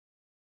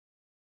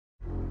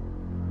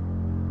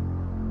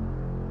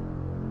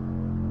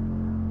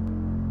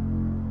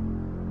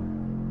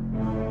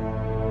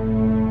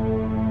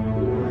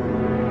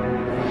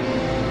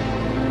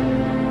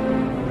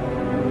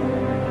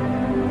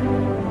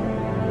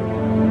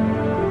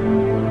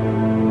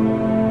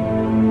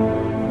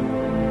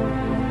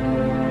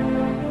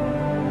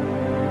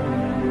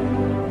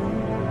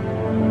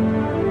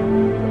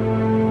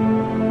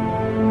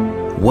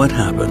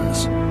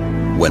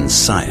when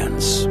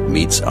science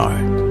meets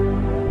art?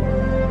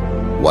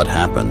 What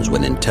happens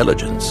when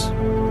intelligence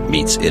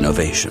meets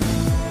innovation?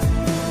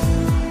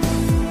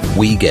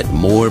 We get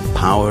more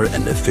power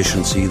and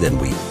efficiency than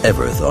we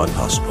ever thought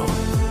possible.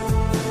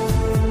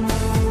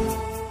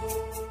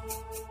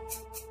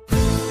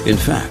 In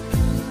fact,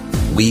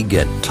 we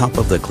get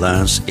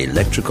top-of-the-class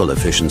electrical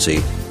efficiency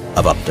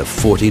of up to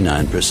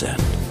 49%.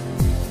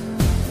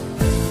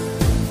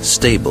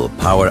 Stable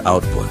power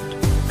output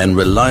and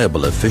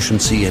reliable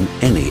efficiency in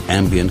any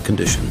ambient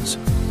conditions.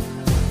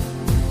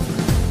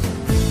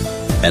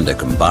 And a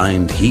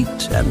combined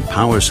heat and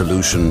power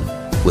solution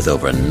with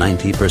over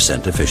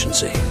 90%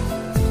 efficiency.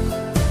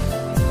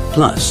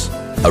 Plus,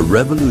 a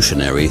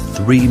revolutionary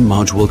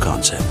 3-module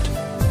concept,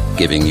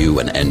 giving you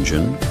an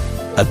engine,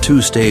 a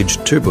 2-stage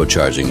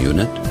turbocharging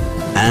unit,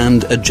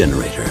 and a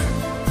generator,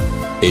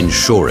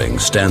 ensuring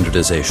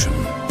standardization,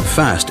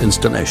 fast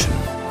installation,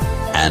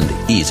 and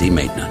easy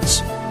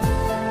maintenance.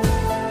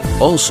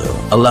 Also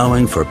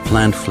allowing for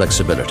plant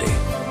flexibility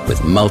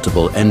with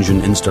multiple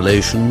engine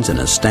installations in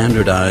a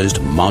standardized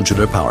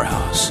modular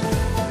powerhouse.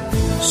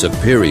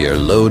 Superior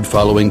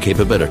load-following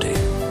capability,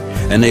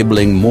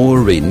 enabling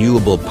more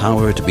renewable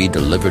power to be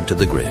delivered to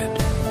the grid.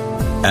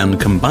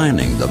 And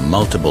combining the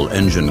multiple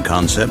engine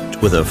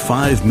concept with a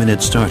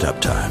 5-minute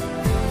startup time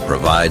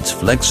provides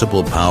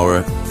flexible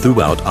power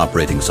throughout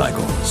operating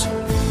cycles.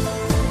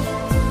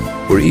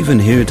 We're even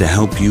here to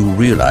help you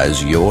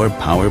realize your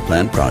power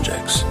plant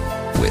projects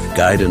with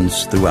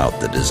guidance throughout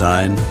the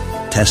design,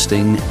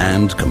 testing,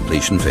 and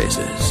completion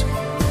phases.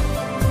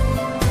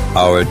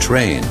 Our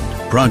trained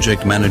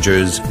project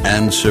managers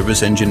and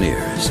service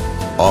engineers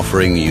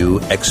offering you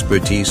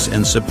expertise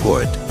and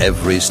support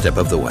every step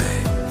of the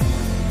way,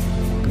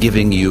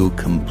 giving you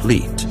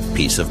complete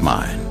peace of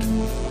mind.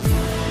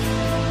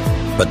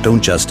 But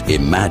don't just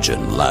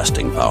imagine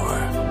lasting power.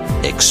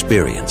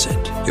 Experience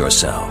it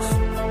yourself.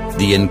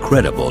 The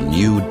incredible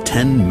new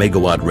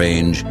 10-megawatt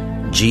range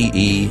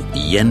GE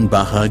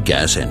Jenbacher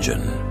gas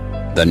engine.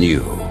 The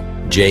new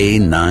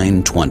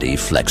J920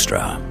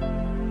 Flextra.